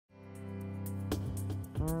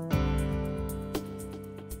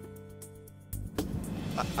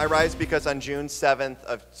I rise because on June 7th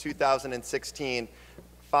of 2016,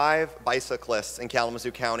 5 bicyclists in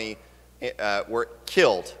Kalamazoo County were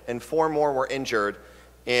killed and 4 more were injured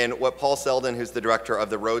in what Paul Selden, who's the director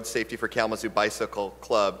of the Road Safety for Kalamazoo Bicycle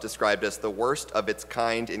Club, described as the worst of its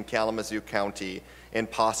kind in Kalamazoo County and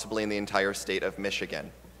possibly in the entire state of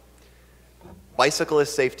Michigan.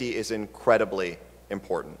 Bicyclist safety is incredibly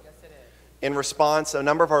important. Yes, it is. In response, a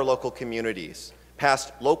number of our local communities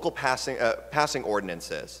passed local passing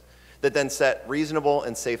ordinances that then set reasonable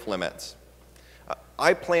and safe limits.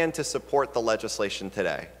 I plan to support the legislation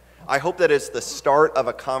today. I hope that it's the start of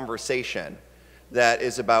a conversation that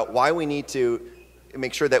is about why we need to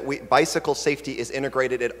make sure that bicycle safety is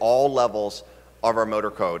integrated at all levels of our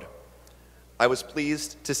motor code. I was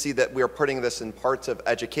pleased to see that we are putting this in parts of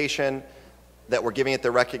education, that we're giving it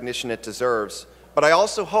the recognition it deserves, but I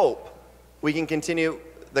also hope we can continue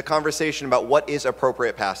the conversation about what is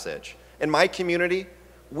appropriate passage. In my community,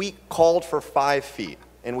 we called for 5 feet,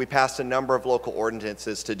 and we passed a number of local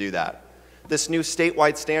ordinances to do that. This new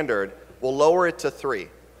statewide standard will lower it to 3.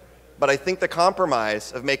 But I think the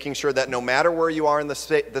compromise of making sure that no matter where you are in the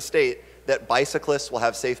state, that bicyclists will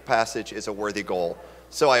have safe passage is a worthy goal.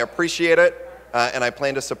 So I appreciate it, and I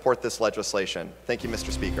plan to support this legislation. Thank you,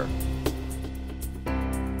 Mr. Speaker.